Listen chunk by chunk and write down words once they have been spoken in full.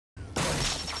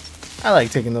I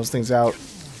like taking those things out.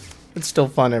 It's still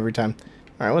fun every time.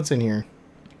 Alright, what's in here?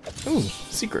 Ooh,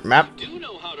 secret map. You do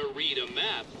know how to read a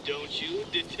map, don't you,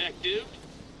 detective?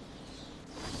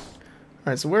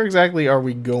 Alright, so where exactly are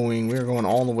we going? We're going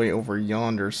all the way over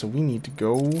yonder, so we need to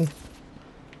go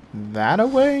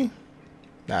that-a-way?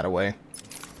 That-a-way.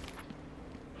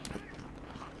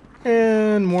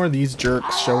 And more of these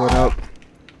jerks showing up.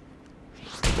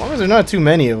 As long as there are not too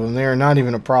many of them, they are not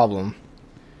even a problem.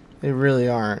 They really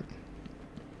aren't.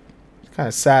 It's kind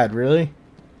of sad, really.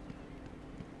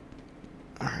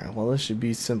 Alright, well this should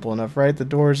be simple enough, right? The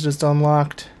door is just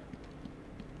unlocked.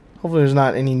 Hopefully there's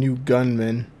not any new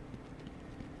gunmen.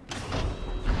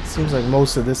 Seems like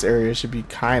most of this area should be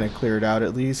kind of cleared out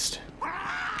at least.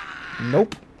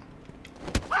 Nope.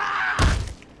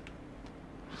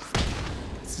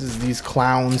 This is these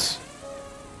clowns.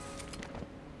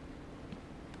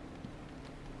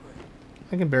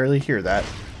 I can barely hear that.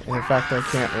 And in fact, I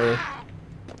can't really.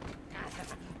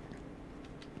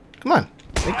 Come on.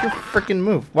 Make your freaking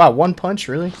move. Wow, one punch,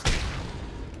 really?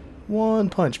 One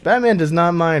punch. Batman does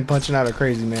not mind punching out a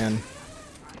crazy man.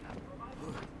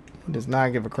 He does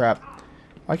not give a crap.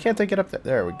 Why can't I get up there?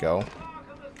 There we go.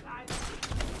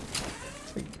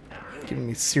 It's like giving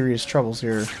me serious troubles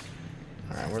here.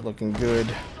 Alright, we're looking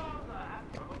good.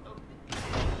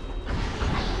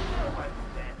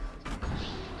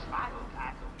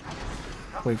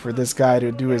 Wait for this guy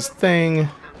to do his thing.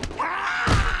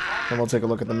 Then we'll take a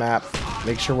look at the map.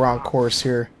 Make sure we're on course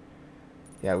here.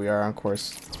 Yeah, we are on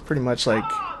course. It's pretty much like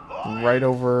right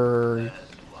over...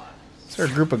 Is there a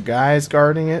group of guys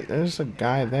guarding it? There's a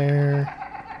guy there.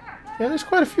 Yeah, there's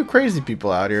quite a few crazy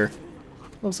people out here.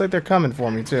 Looks like they're coming for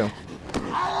me, too.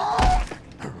 I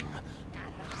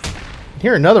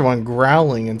hear another one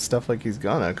growling and stuff like he's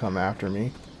gonna come after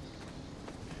me.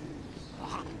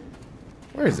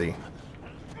 Where is he?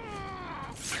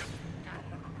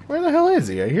 Where the hell is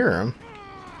he? I hear him.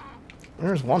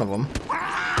 There's one of them.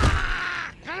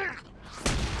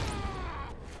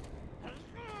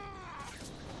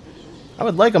 I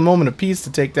would like a moment of peace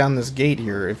to take down this gate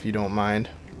here, if you don't mind.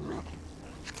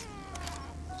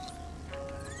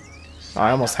 Oh,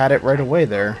 I almost had it right away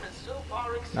there.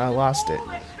 Now I lost it.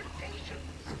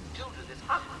 Due to this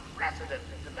unprecedented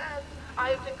demand, I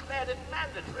have declared it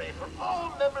mandatory for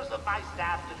all members of my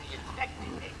staff to be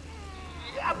infected,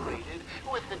 operated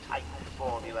with the Titan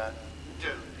formula.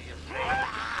 Don't be afraid.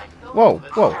 Whoa,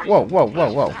 whoa, whoa, whoa,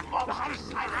 whoa, whoa.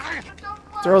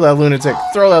 Throw that lunatic.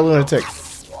 Throw that lunatic.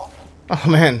 Oh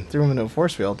man, threw him into a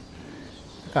force field.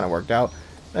 Kind of worked out.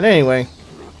 But anyway,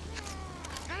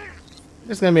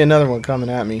 there's going to be another one coming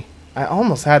at me. I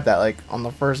almost had that like on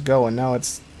the first go, and now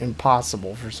it's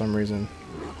impossible for some reason.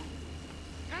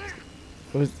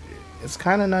 It's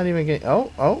kind of not even getting...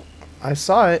 Oh, I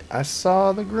saw it. I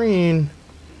saw the green.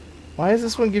 Why is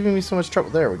this one giving me so much trouble?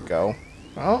 There we go.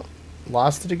 Oh,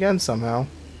 lost it again somehow.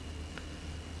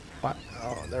 What?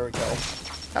 Oh, there we go.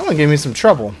 That one gave me some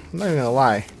trouble. I'm not even going to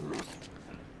lie.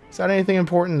 Is that anything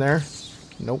important there?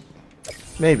 Nope.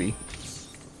 Maybe.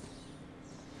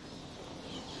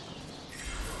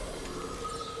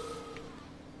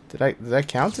 Did that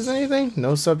count as anything?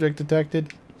 No subject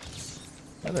detected.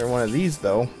 Another one of these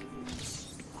though.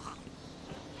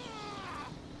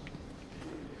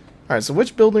 Alright, so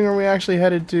which building are we actually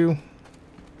headed to?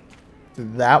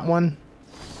 That one?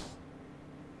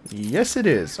 Yes it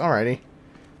is. Alrighty.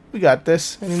 We got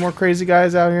this. Any more crazy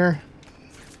guys out here?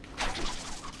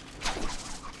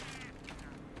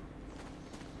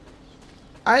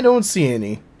 I don't see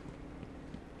any.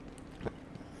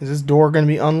 Is this door going to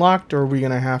be unlocked, or are we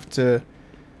going to have to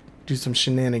do some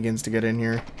shenanigans to get in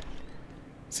here?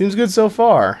 Seems good so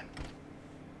far.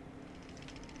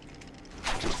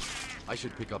 I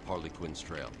should pick up Harley Quinn's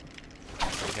trail.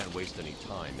 I can't waste any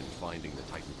time in finding the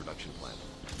Titan production plant.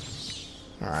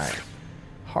 Alright.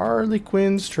 Harley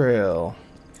Quinn's trail.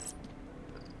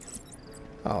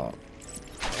 Oh.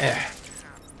 Eh.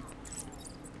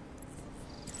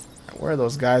 Where are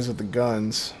those guys with the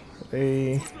guns?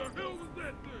 They...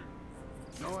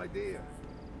 No idea.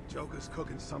 Joker's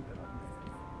cooking something up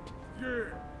there.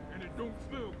 Yeah, and it don't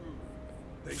smell good.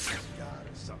 They just got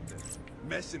or something.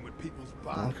 Messing with people's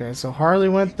bodies. Okay, so Harley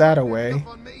went that away.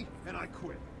 On me, and I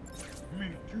quit. Me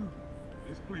too.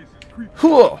 This place is creepy.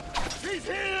 Whoa! He's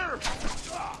here!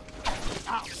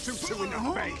 I'll shoot you in the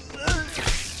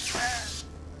face.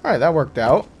 Alright, that worked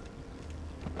out.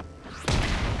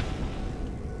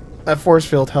 That force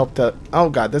field helped out.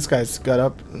 Oh god, this guy's got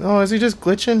up. Oh, is he just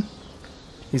glitching?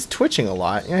 He's twitching a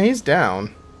lot. Yeah, he's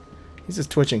down. He's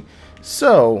just twitching.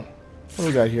 So, what do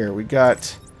we got here? We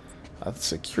got a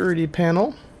security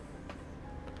panel.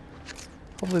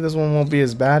 Hopefully this one won't be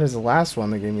as bad as the last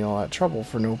one that gave me a lot of trouble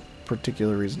for no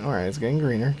particular reason. Alright, it's getting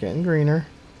greener, getting greener.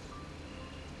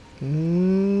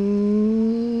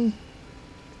 Oh,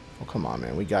 come on,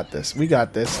 man. We got this. We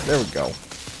got this. There we go.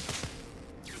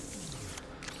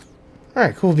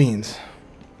 Alright, cool beans.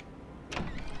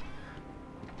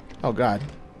 Oh, God.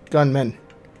 Gunmen.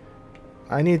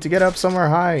 I need to get up somewhere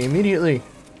high immediately.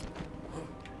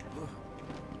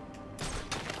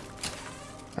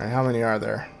 Alright, how many are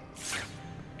there?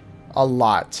 A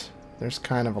lot. There's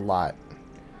kind of a lot.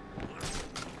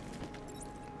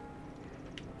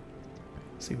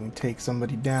 See if we can take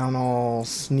somebody down all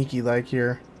sneaky like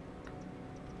here.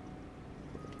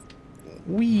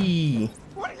 Whee!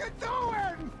 What are you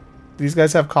doing? These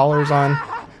guys have collars on.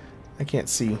 I can't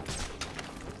see.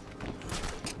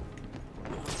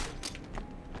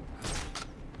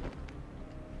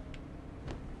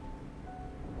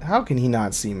 How can he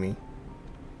not see me?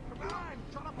 Come on,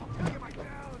 shut up, I'll tell you my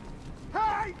down.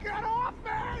 Hey, get off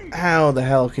me! How the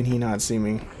hell can he not see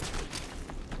me?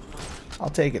 I'll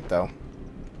take it though.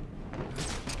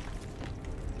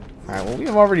 Alright, well, we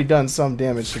have already done some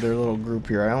damage to their little group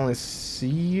here. I only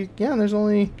see... Yeah, there's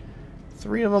only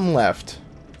 3 of them left.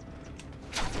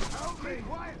 Help me,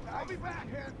 quiet, I'll be back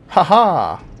here.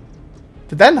 Haha!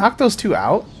 Did that knock those 2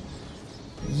 out?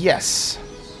 Yes,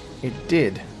 it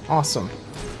did. Awesome.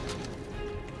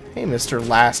 Hey, Mr.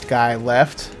 Last Guy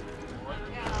Left.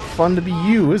 Fun to be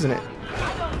you, isn't it?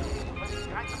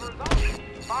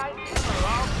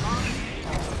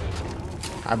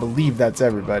 I believe that's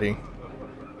everybody.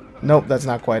 Nope, that's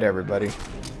not quite everybody.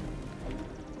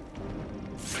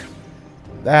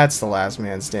 That's the last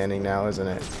man standing now, isn't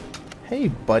it? Hey,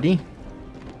 buddy.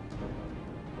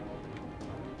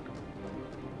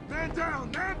 Man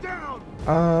down, man down!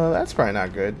 That's probably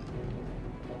not good.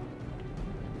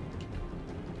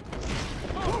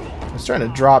 I was trying to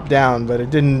drop down, but it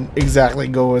didn't exactly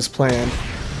go as planned.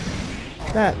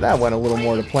 That went a little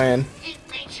more to plan. He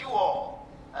beat you all.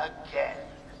 Again.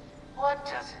 What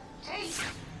does it take?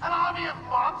 An army of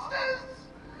monsters?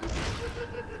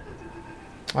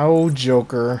 Oh,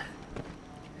 Joker.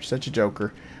 You're such a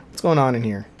joker. What's going on in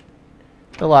here?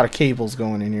 Got a lot of cables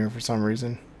going in here for some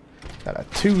reason. Got a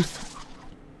tooth.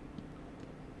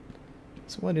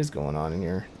 So what is going on in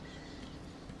here?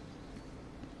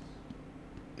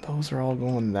 Those are all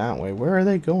going that way. Where are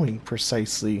they going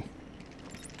precisely?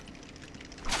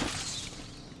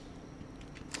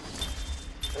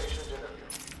 Patient interview.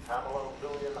 Pamela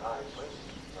Lillian Isley,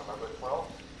 November 12th,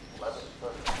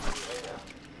 11:33 a.m.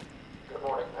 Good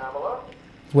morning, Pamela.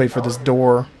 Wait for this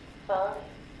door. Fine.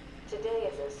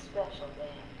 Today is a special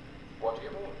day. What do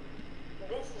you mean?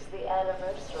 This is the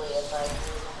anniversary of my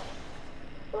new life.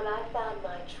 When I found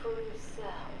my true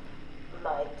self,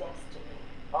 my destiny.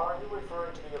 Are you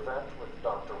referring to the event with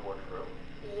Dr. Woodrow?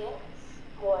 Yes.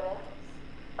 What else?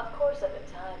 Of course, at the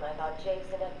time, I thought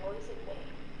Jason had poisoned me.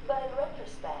 But in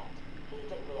retrospect, he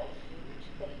did me a huge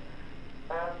favor.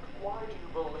 And why do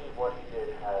you believe what he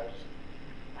did has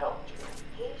helped you?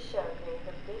 He showed me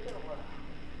the bigger world.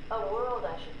 A world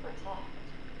I should protect.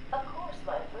 Of course,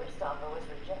 my first offer was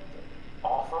rejected.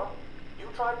 Offer? You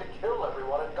tried to kill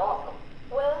everyone in Gotham.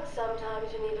 Well,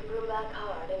 sometimes you need to prune back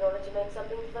hard in order to make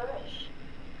something flourish.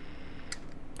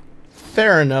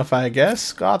 Fair enough, I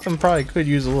guess. Gotham probably could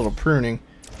use a little pruning.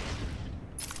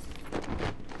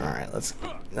 Alright, let's...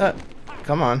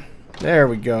 come on. There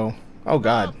we go. Oh,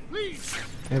 God. Please!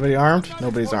 Anybody armed?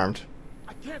 Nobody's armed.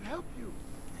 I can't help you.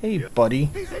 Hey, buddy.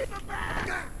 He's in the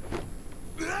back!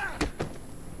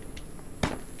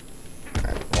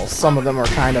 Well, some of them are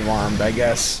kind of armed, I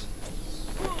guess.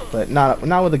 But not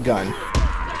with a gun.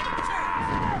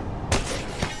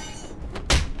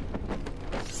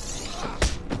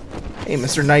 Hey,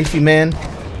 Mr. Knifey Man.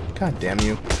 God damn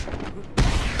you.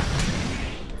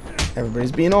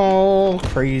 Everybody's being all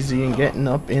crazy and getting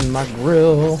up in my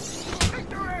grill.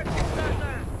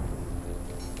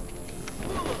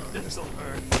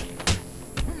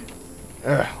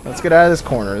 Let's get out of this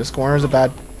corner. This corner is a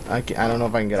bad... I don't know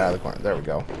if I can get out of the corner. There we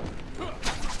go.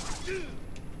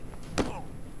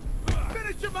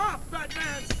 Finish him off,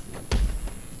 Batman!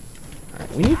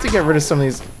 Alright, we need to get rid of some of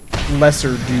these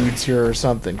lesser dudes here or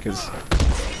something, because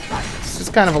this is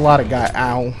kind of a lot of guy.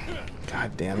 Ow.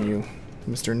 God damn you,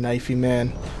 Mr. Knifey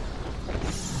Man.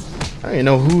 I don't even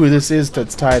know who this is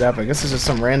that's tied up. I guess it's just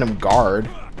some random guard.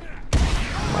 I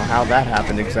don't know how that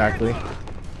happened exactly.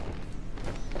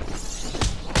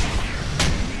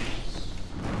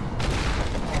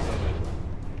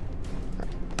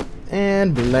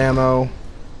 And blammo.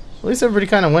 At least everybody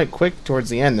kind of went quick towards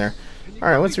the end there.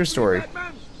 Alright, what's your story?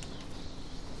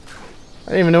 I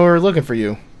didn't even know we were looking for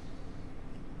you.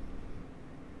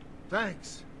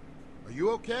 Thanks. Are you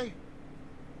okay?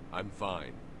 I'm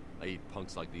fine. I eat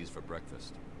punks like these for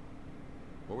breakfast.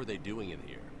 What were they doing in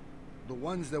here? The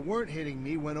ones that weren't hitting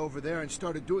me went over there and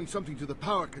started doing something to the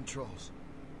power controls.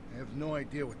 I have no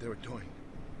idea what they were doing.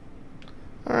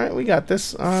 Alright, we got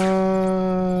this.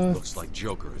 Looks like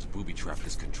Joker has booby-trapped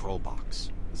his control box.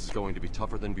 This is going to be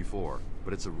tougher than before,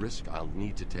 but it's a risk I'll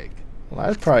need to take. Well,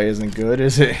 that probably isn't good,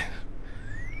 is it?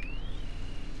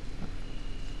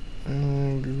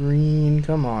 Green,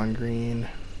 come on, green.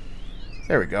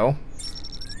 There we go.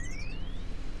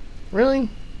 Really?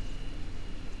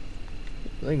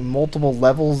 Like multiple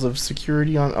levels of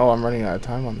security on... Oh, I'm running out of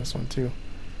time on this one, too.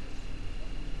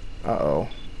 Uh-oh.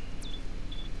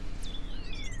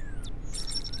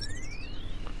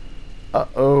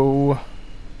 Uh-oh.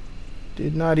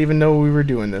 Did not even know we were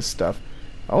doing this stuff.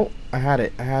 Oh, I had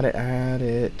it. I had it. I had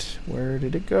it. Where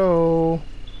did it go?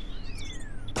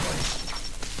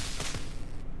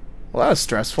 Well, that was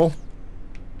stressful.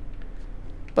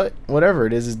 But whatever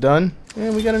it is done.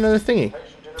 And we got another thingy.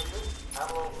 Patient interview,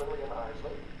 Pamela Lillian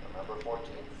Isley, November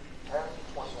 14th,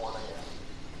 10:21 a.m.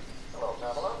 Hello,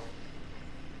 Pamela.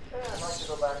 Yeah, I'd like to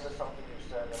go back to something you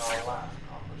said in our last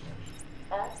conversation.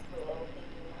 Ask me anything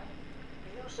you like.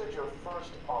 You said your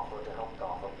first offer to help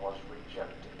Gotham was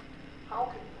rejected.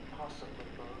 How can you possibly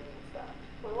believe that?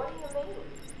 Well, what do you mean?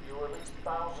 You released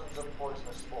thousands of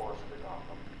poisonous spores into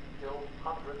Gotham, killed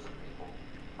hundreds of people.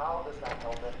 How does that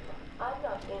help anybody? I'm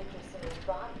not interested in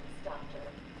bodies, Doctor.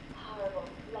 Horrible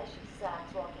fleshy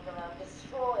sacks walking around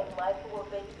destroying my poor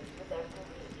babies with their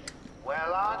greed.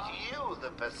 Well, aren't you the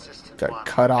persistent Got one?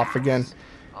 cut off again.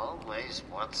 Always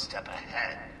one step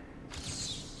ahead.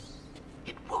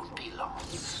 It won't be long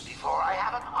before I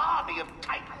have an army of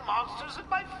Titan monsters at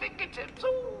my fingertips.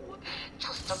 Ooh,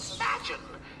 just imagine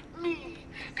me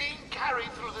being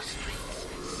carried through the streets,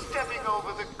 stepping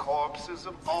over the corpses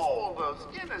of all those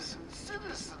innocent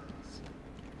citizens.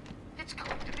 It's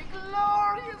going to be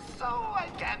glorious, so I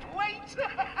can't wait.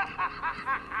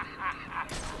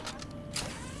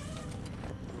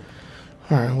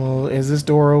 Alright, well, is this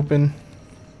door open?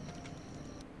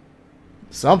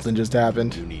 Something just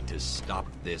happened. You need to stop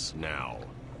this now,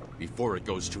 before it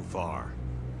goes too far.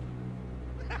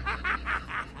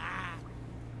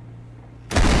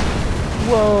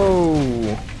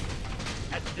 Whoa!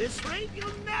 At this rate, you'll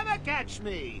never catch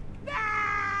me.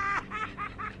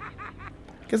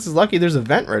 Guess it's lucky there's a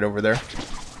vent right over there.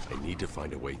 I need to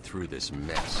find a way through this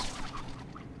mess.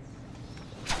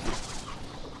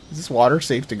 Is this water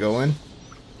safe to go in?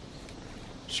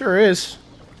 Sure is.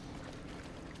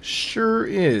 Sure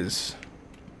is.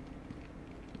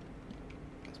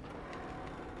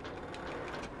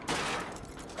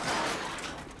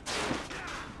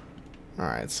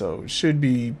 Alright, so it should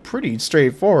be pretty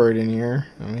straightforward in here.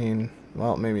 I mean,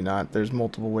 well, maybe not. There's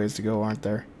multiple ways to go, aren't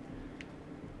there?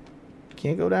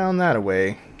 Can't go down that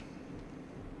way.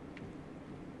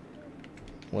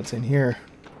 What's in here?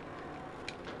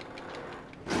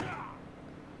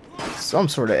 Some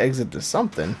sort of exit to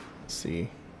something. Let's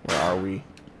see. Where are we?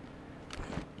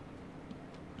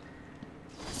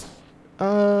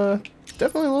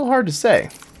 Definitely a little hard to say.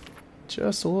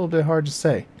 Just a little bit hard to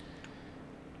say.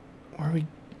 Where do we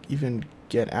even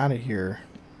get out of here?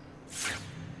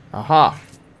 Aha.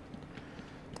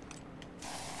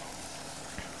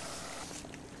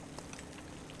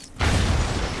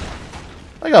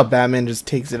 I like how Batman just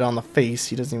takes it on the face.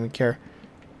 He doesn't even care.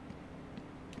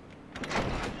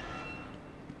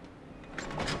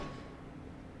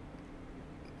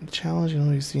 Challenging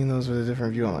only seeing those with a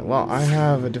different view on life. Well, I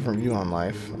have a different view on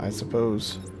life, I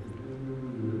suppose.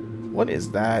 What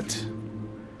is that?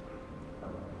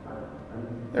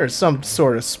 There's some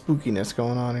sort of spookiness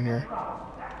going on in here.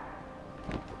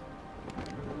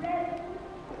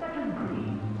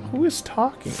 Who is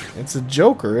talking? It's a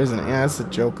Joker, isn't it? Yeah, it's the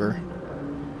Joker.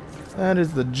 That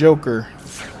is the Joker.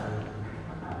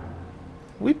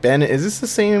 We've been... Is this the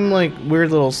same, like, weird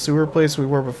little sewer place we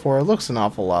were before? It looks an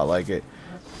awful lot like it.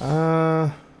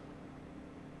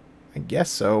 I guess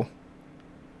so.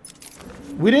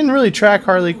 We didn't really track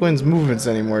Harley Quinn's movements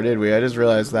anymore, did we? I just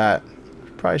realized that.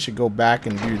 Probably should go back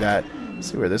and do that.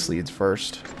 See where this leads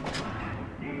first.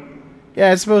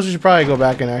 Yeah, I suppose we should probably go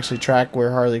back and actually track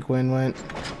where Harley Quinn went.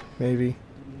 Maybe.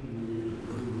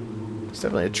 There's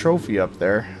definitely a trophy up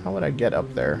there. How would I get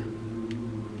up there?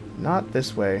 Not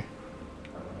this way.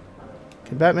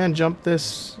 Can Batman jump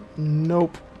this?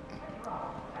 Nope.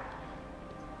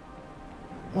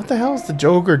 What the hell is the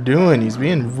Joker doing? He's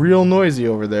being real noisy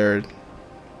over there.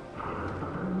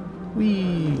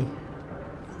 Whee!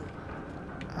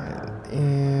 Alright,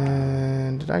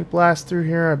 and did I blast through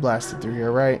here? I blasted through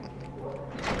here, right?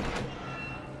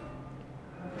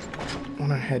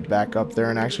 want to head back up there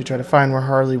and actually try to find where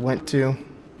Harley went to.